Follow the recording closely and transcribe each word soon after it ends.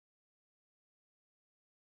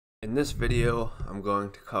In this video, I'm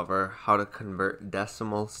going to cover how to convert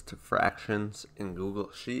decimals to fractions in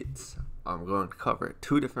Google Sheets. I'm going to cover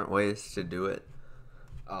two different ways to do it.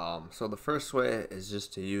 So the first way is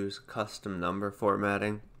just to use custom number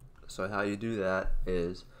formatting. So how you do that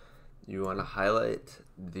is you want to highlight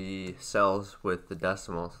the cells with the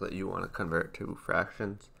decimals that you want to convert to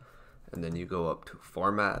fractions, and then you go up to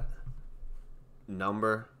Format,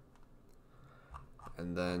 Number,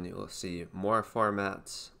 and then you'll see More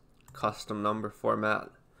Formats, Custom Number Format.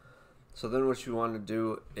 So then what you want to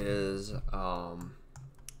do is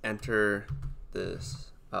enter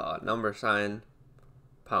this number sign,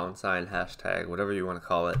 pound sign, hashtag, whatever you want to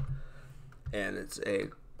call it, and it's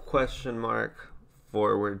a question mark /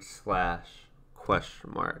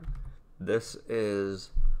 question mark. This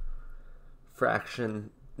is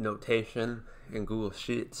fraction notation in Google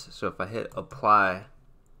Sheets. So if I hit apply,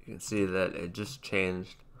 you can see that it just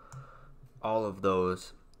changed all of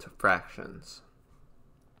those to fractions.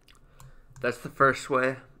 That's the first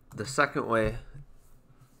way. The second way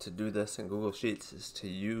to do this in Google Sheets is to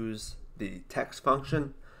use the text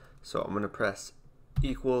function. So I'm going to press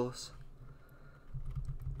equals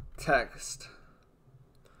text,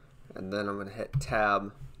 and then I'm going to hit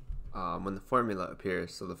tab when the formula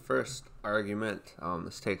appears. So the first argument,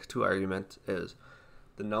 this takes two arguments, is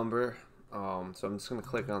the number. So I'm just going to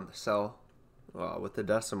click on the cell with the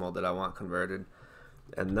decimal that I want converted,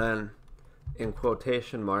 and then in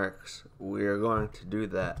quotation marks we are going to do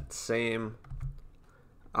that same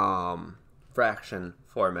fraction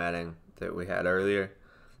formatting that we had earlier.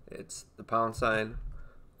 It's the pound sign,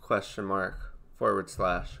 question mark,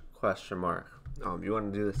 / question mark. You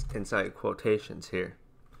want to do this inside quotations here,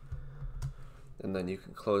 and then you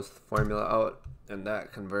can close the formula out, and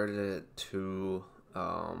that converted it to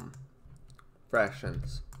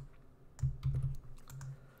fractions.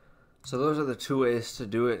 So those are the two ways to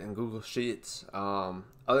do it in Google Sheets.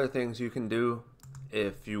 Other things you can do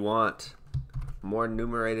if you want more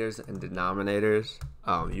numerators and denominators,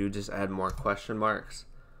 you just add more question marks.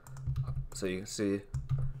 So you can see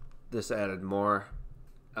this added more.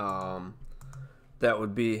 That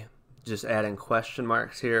would be just adding question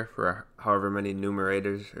marks here for however many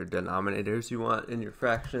numerators or denominators you want in your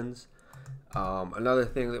fractions. Another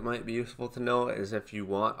thing that might be useful to know is if you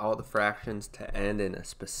want all the fractions to end in a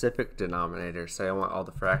specific denominator. Say I want all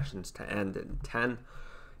the fractions to end in 10.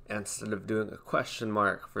 Instead of doing a question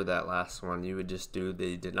mark for that last one, you would just do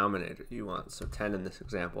the denominator you want. So 10 in this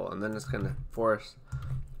example, and then it's going to force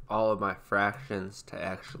all of my fractions to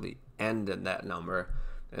actually end in that number.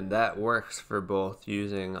 And that works for both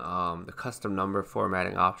using the custom number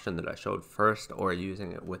formatting option that I showed first, or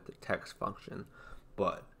using it with the text function.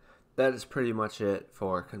 But that is pretty much it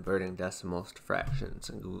for converting decimals to fractions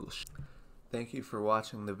in Google Sheets. Thank you for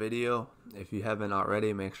watching the video. If you haven't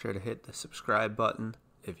already, make sure to hit the subscribe button.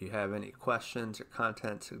 If you have any questions or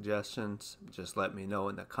content suggestions, just let me know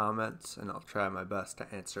in the comments, and I'll try my best to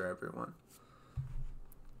answer everyone.